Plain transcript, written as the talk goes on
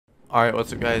Alright,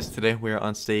 what's up guys? Today we're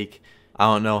on stake. I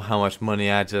don't know how much money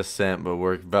I just sent, but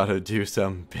we're about to do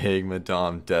some big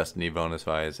Madame Destiny bonus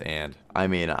buys, and I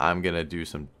mean, I'm gonna do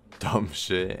some dumb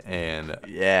shit, and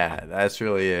yeah, that's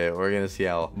really it. We're gonna see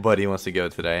how Buddy wants to go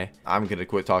today. I'm gonna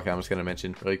quit talking. I'm just gonna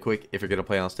mention really quick, if you're gonna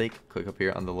play on stake, click up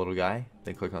here on the little guy,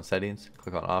 then click on settings,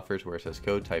 click on offers where it says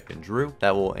code, type in Drew.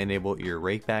 That will enable your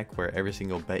rake back, where every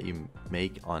single bet you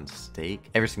make on stake,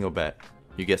 every single bet,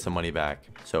 you get some money back.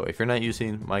 So if you're not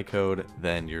using my code,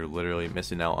 then you're literally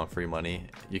missing out on free money.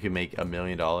 You can make $1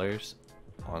 million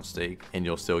on stake and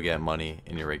you'll still get money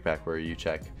in your rake back, where you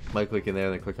check by clicking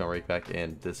there, then click on rake back,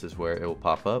 and this is where it will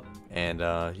pop up. And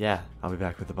yeah, I'll be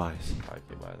back with the buys. Okay,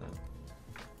 buy then.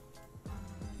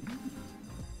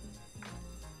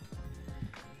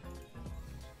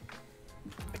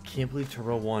 I can't believe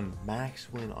Turbo won max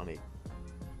win on a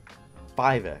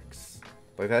 5x.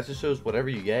 Like, that just shows whatever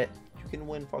you get, you can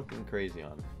win fucking crazy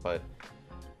on. But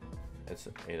it's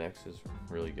 8x is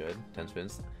really good. 10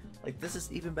 spins. Like, this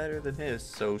is even better than his.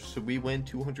 So should we win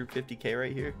 250k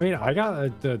right here? Wait, I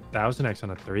got the 1000x on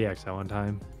a 3x at one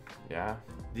time. Yeah.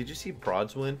 Did you see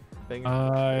Prods win? Yeah,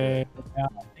 I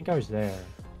think I was there.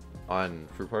 On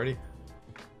Fruit Party?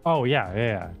 Oh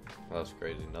yeah. That was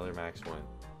crazy. Another max win.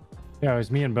 Yeah, it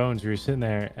was me and Bones. We were sitting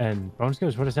there, and Bones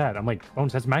goes, "What is that?" I'm like,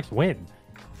 "Bones, that's max win."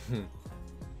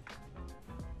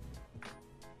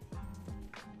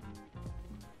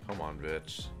 Come on,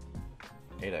 bitch.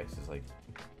 8x is like...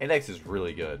 8x is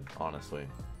really good, honestly.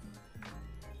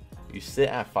 You sit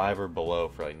at 5 or below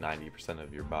for like 90%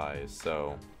 of your buys,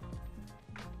 so...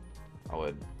 I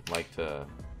would like to...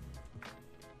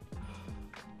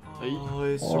 Oh,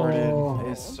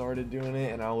 it started doing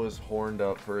it, and I was horned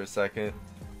up for a second.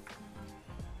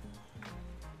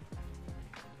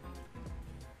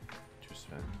 2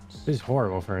 spins. This is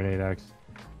horrible for an 8x.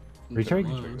 Retake?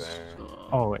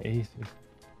 Oh, ace.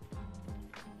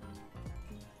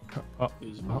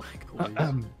 We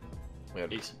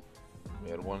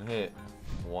had one hit.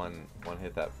 One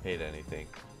hit that paid anything.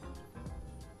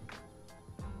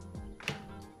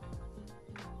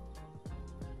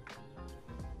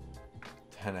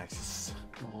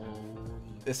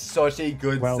 It's such a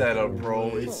good setup,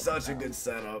 bro. It's such a good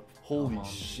setup. Holy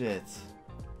shit.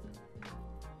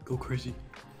 Go crazy.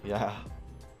 Yeah.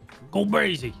 Go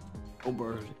crazy. Go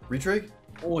crazy. Retrig?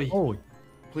 Oi. Oh,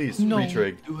 please, no.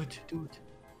 retrig. Do it.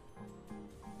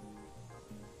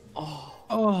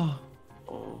 Oh.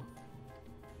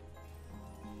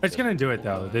 It's gonna do it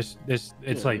though. It's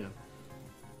like... Yeah.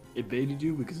 It baited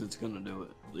you because it's gonna do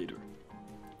it later.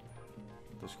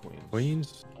 Those queens.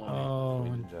 Queens? Oh.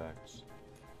 Queen and jacks.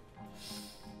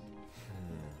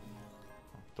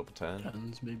 Double 10.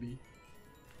 Tens maybe.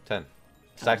 10.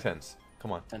 Stack 10s.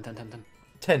 Come on. 10.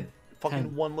 10. Fucking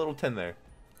 10. One little 10 there.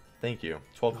 Thank you.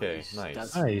 12k. Nice.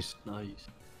 That's Nice.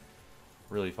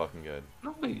 Really fucking good.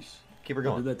 Nice. Keep her I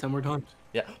going. did that 10 more times.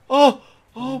 Yeah. Oh!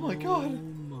 Oh my god. Oh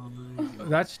my.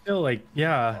 That's still like,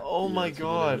 yeah. Oh Yeah, my that's a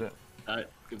god.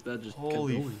 If that just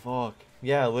Holy kept going. fuck.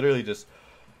 Yeah, literally just...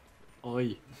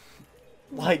 Oi.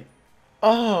 Like...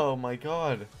 Oh my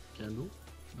god. Candle.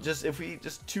 Just, if we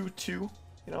just 2-2, you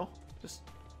know? Just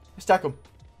stack them.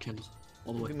 Candles.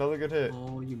 All the way. Another good hit.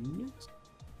 Oh, you missed.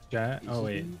 Jack. Oh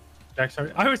wait. Jack's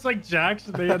already... I was like, Jack's.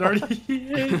 They had already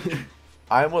hit.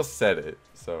 I almost said it,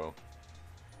 so...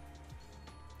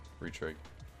 Retrig.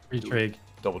 Retrig.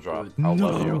 Double drop. Do it. I'll No.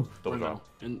 love you. Double Right drop.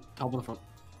 now. And top of the front.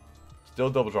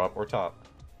 Still double drop or top.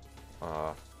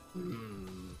 If we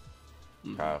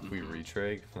Mm-hmm.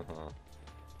 retrig.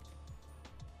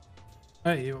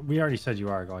 Hey, we already said you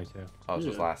are going to. Oh, it's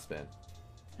just Yeah. last spin.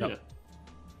 Yep. Yeah.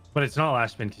 But it's not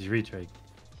last spin because you retrig.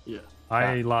 Yeah.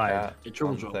 I lied. Yeah, It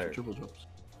triple on drops. third. It triple drops.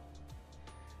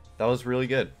 That was really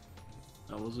good.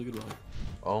 That was a good one.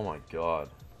 Oh my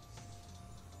god.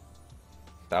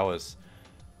 That was...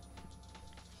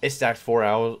 It stacked 4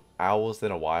 owls,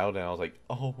 then a wild, and I was like,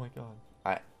 oh my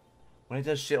god. When it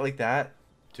does shit like that,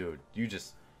 dude,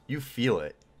 you feel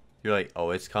it. You're like, oh,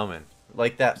 it's coming.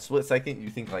 Like that split second, you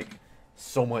think like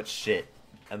so much shit,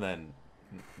 and then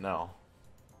no.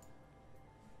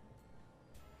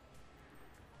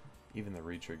 Even the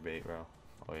retrig bait, bro.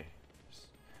 Oh, yeah. Just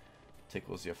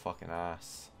tickles your fucking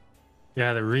ass.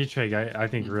 Yeah, the retrig I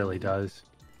think really does.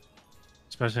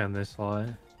 Especially on this slot.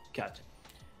 Catch.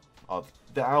 Oh,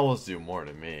 the owls do more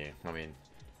to me. I mean,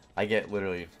 I get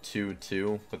literally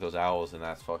 2-2 with those owls, and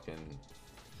that's fucking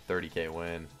 30k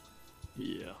win.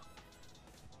 Yeah.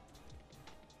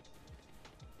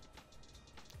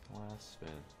 Last spin.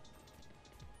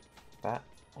 That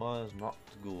was not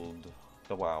good.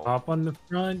 The wow. Top on the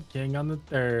front, king on the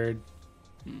third.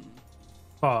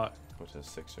 Fuck. Which is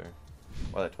sixer.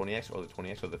 Or the 20x, or the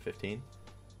 20x, or the 15.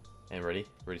 And ready?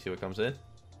 Ready to see what comes in?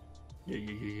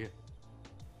 Yeah.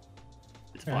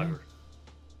 It's Okay. fiber.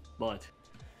 But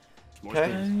it's more Okay.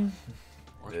 spins.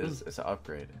 More It is. spins. It's an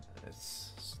upgrade.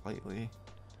 It's slightly.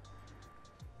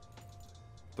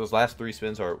 Those last 3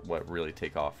 spins are what really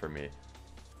take off for me.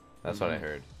 That's what I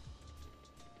heard.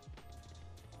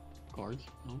 Cards?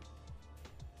 No.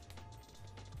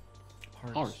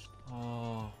 Parts. Ours.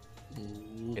 Oh.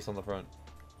 Ooh. Ace on the front.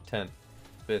 10.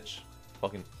 Bitch.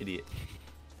 Fucking idiot.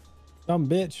 Dumb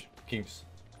bitch. Kings.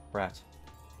 Rats.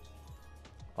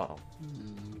 Uh-oh.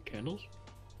 Candles?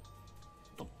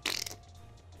 Oh.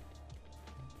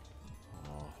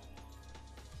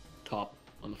 Top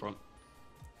on the front.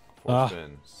 4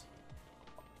 spins.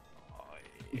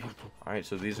 Alright,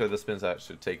 so these are the spins that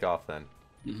should take off then.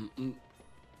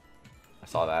 I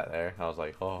saw that there. I was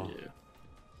like, oh. Yeah.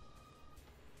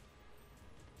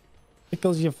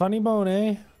 Pickles, you funny bone,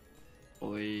 eh?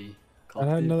 Oi. I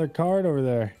had another card over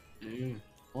there. Yeah.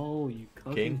 Oh, you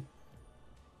cucking. King.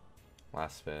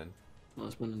 Last spin.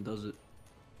 Last one does it.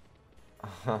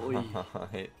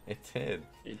 it did.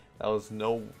 It- That was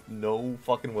no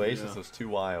fucking way since Yeah. those 2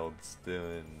 wilds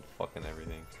doing fucking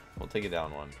everything. We'll take it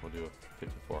down one. We'll do a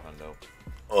 54 hundo.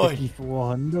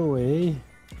 5400, eh?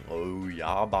 Oh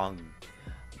yeah, bang.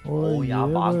 Oh, Oh yeah, yeah,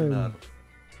 Wagner. bud.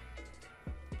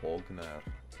 Wagner.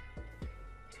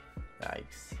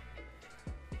 Yikes.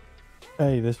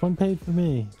 Hey, this one paid for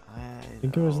me. I I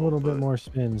think it was a little bit but- more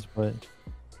spins, but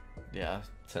Yeah,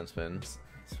 10 spins.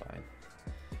 It's fine.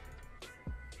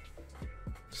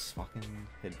 Just fucking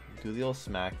do the old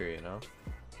smacker, you know?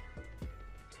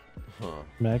 Huh.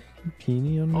 Mac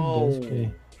Peony on the Oh. desk. Eh?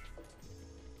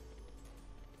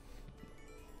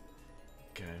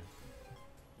 Okay.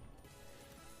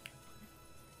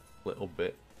 Little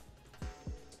bit.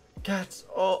 Cats.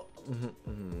 Oh.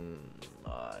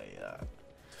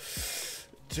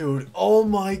 Dude. Oh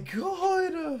my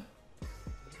god.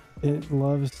 It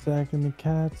loves stacking the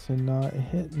cats and not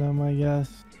hitting them, I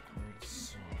guess.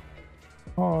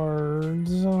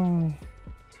 Cards.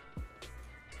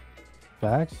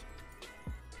 Backs.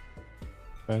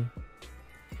 Okay.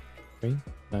 Okay.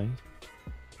 Nice.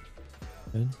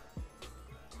 Good.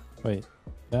 Wait.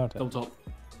 Now Double top.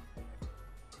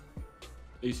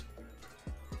 Ace.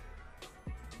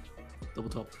 Double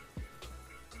top.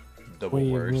 Double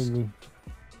wait, worst. wait.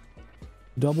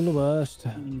 Double the bust.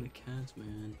 The cats,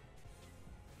 man.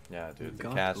 Yeah, dude. The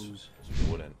God, cats those. just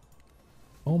wouldn't.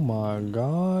 Oh my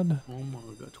god. Oh my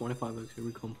god. 25x. Here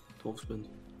we come. 12 spins.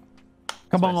 Come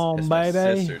It's my- on, it's my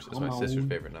baby. sister's, it's my Come sister's on.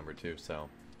 favorite number too. So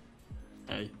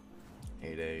Hey.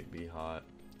 8-8, be hot.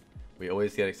 We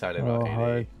always get excited Oh, about 8-8.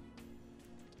 hard.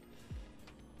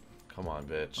 Come on,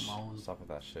 bitch. Come on. Stop with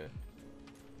that shit.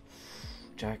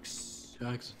 Jacks.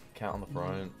 Jacks. Count on the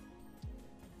front.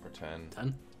 For 10.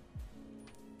 10.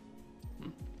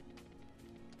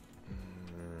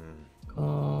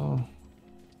 Oh.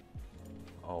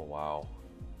 Oh, wow.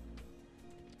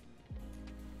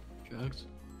 Jacks.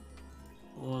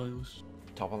 Oh, it was.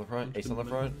 Top on the front. Ace on the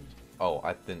front. Oh,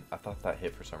 I thought that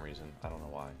hit for some reason. I don't know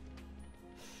why.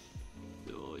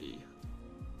 Oi.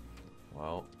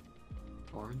 Well,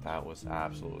 Hard. that was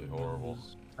absolutely horrible.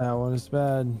 That one is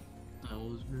bad. That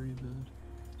was very bad.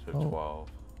 So Oh. 12.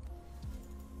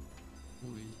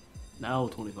 Oi. Now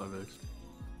 25x.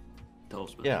 12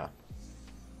 spins. Yeah.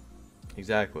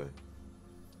 Exactly.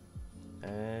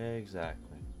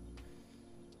 Exactly.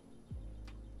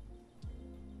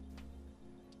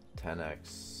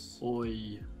 10x.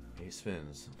 Oi. 8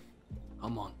 spins.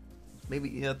 Come on. Maybe,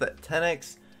 you know, the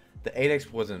 10x, the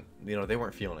 8x wasn't, you know, they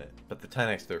weren't feeling it. But the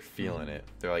 10x, they're feeling it.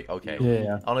 They're like, okay,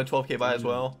 Yeah. on a 12k buy as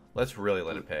well, let's really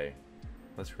let it pay.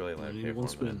 Let's really let I it need pay one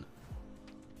for a minute. spin.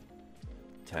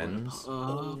 Tens.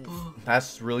 Up.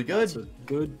 That's really good. That's a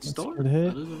good start. good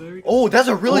hit. That is a very good. Oh, that's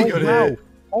a really good wow. hit.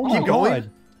 Oh Keep my going.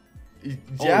 God.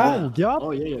 Yeah. Oh, yup.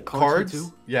 Oh yeah, yeah. Cards.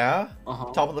 Too. Yeah.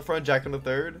 Uh-huh. Top of the front, jack on the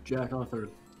third. Jack on a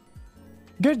third.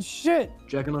 Good shit.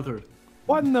 Jack on a third.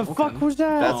 What in the Okay. fuck was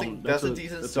that? That's a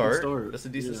decent that's a start. good start. That's a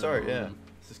decent Yeah, start. Yeah.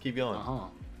 Let's just keep going. Uh-huh.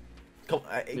 Come,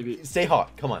 Maybe- stay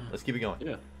hot. Come on. Let's keep it going.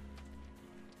 Yeah.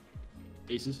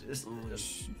 Aces. Just- Oh,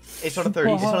 Ace on a third.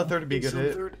 Ace on a third would be a ace good on a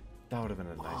hit. third. That would have been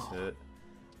a nice Wow. hit.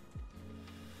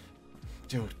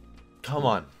 Dude, come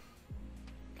on.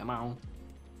 Come on.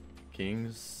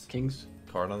 Kings. Kings.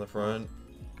 Card on the front.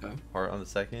 Okay. Heart on the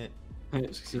second.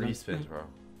 69. 3 spins, bro.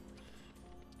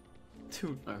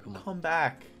 Dude, Alright, come on. come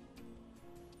back.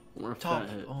 We're a Top.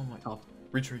 fat hit. Oh my. Top.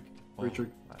 Retreat. Oh, Retreat.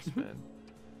 last spin.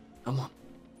 Come on.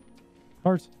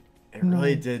 Hearts. It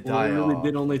really No. did Well, die it really off.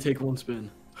 did only take one spin.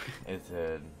 It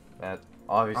did. That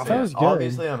Obviously, That was good.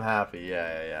 obviously, I'm happy.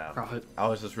 Yeah. Profit. I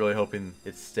was just really hoping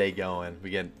it'd stay going. We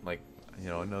get like,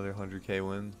 another 100K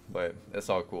win, but it's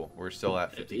all cool. We're still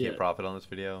at 50K profit on this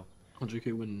video.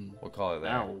 100K win. We'll call it that.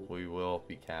 Now. We will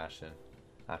be cashing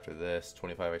after this.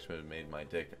 25 extra made my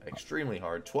dick extremely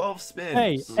hard. 12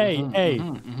 spins. Hey.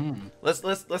 Let's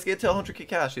get to 100K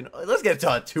cash. Let's get to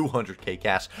 200K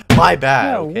cash. My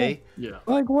bad. Yeah, Okay. Yeah.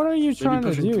 Like, what are you trying to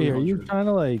pushing do here? You 300. trying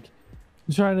to like,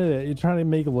 you trying to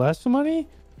make less money?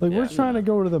 Like, we're Yeah. trying to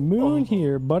go to the moon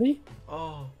here, buddy.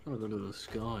 Oh, I'm gonna go to the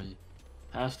sky.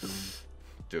 Past them.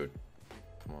 dude.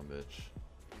 Come on, bitch.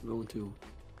 I'm going to.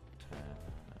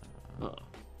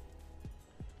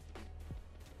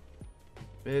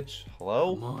 Bitch.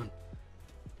 Hello. Come on.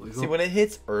 Wake See, up. when it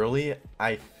hits early,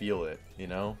 I feel it,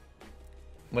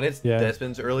 When it's dead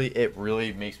spins early, it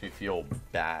really makes me feel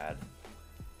bad.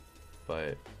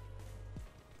 But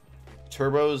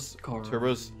Turbo's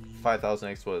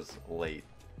 5000X was late.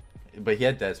 But he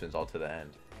had dead spins all to the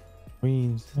end.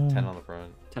 Queens. 10 on the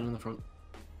front. 10 in the front.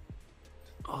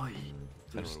 Oh, yeah.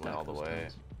 10 would went all the way.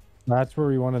 That's where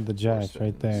we wanted the jacks,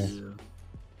 right there. Yeah.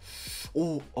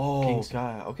 Oh, Kings.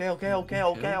 God. Okay.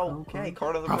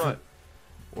 Card on the front.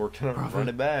 We're gonna run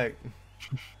it back.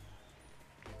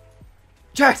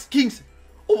 Jacks, kings.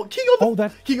 Oh, king on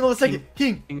the second.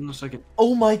 King. King in a second.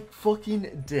 Oh my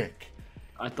fucking dick.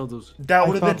 I thought those. That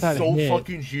would have been thought that so hit.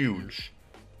 fucking huge.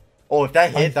 Oh, if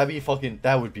that hit,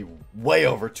 that would be way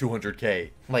over 200K.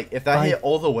 Like if that hit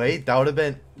all the way, that would have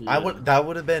been. Yeah. That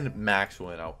would have been max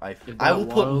win. I will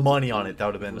put money on it. That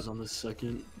would have been. Was on the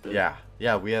second. Yeah,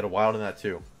 we had a wild in that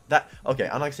too. Okay,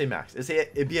 I'm not gonna say max.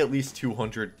 It'd be at least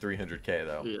 200, 300K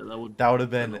though. Yeah, that would have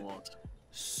been a lot.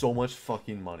 so much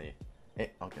fucking money.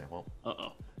 Okay, well, Dude,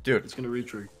 dude. it's gonna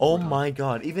retrig. Oh my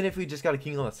god! Even if we just got a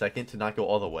king on the second to not go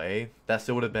all the way, that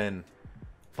still would have been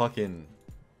fucking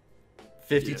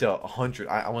 50 to 100.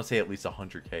 I want to say at least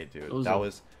 100K, dude. That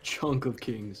was chunk of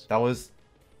kings. That was.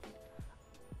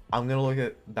 I'm gonna look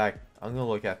at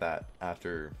that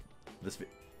after this.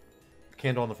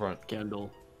 Candle on the front.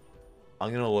 Candle.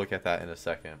 I'm gonna look at that in a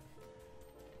second.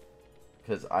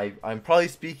 Because I'm probably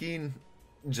speaking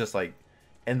just like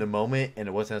in the moment, and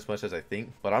it wasn't as much as I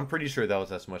think. But I'm pretty sure that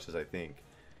was as much as I think.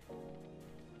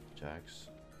 Jacks,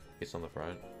 ace on the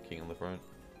front, king on the front.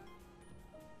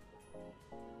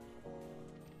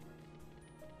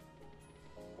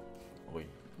 Wait,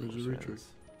 There's a retrig.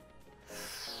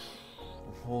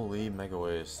 Holy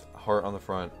Megaways. Heart on the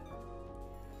front.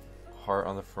 Heart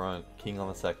on the front. King on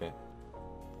the second.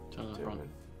 10 on the front.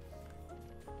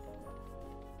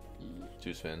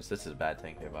 Two spins. This is a bad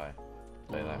 10K buy. I'll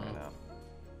tell you that right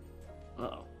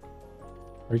now.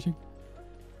 Reaching?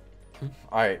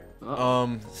 Alright.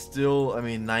 Still, I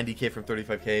mean, 90K from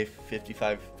 35K.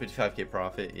 55K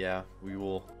profit. Yeah, we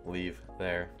will leave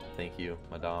there. Thank you,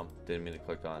 Madame. Didn't mean to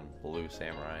click on Blue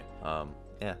Samurai.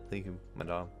 Yeah, thank you,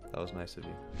 Madame. That was nice of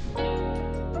you.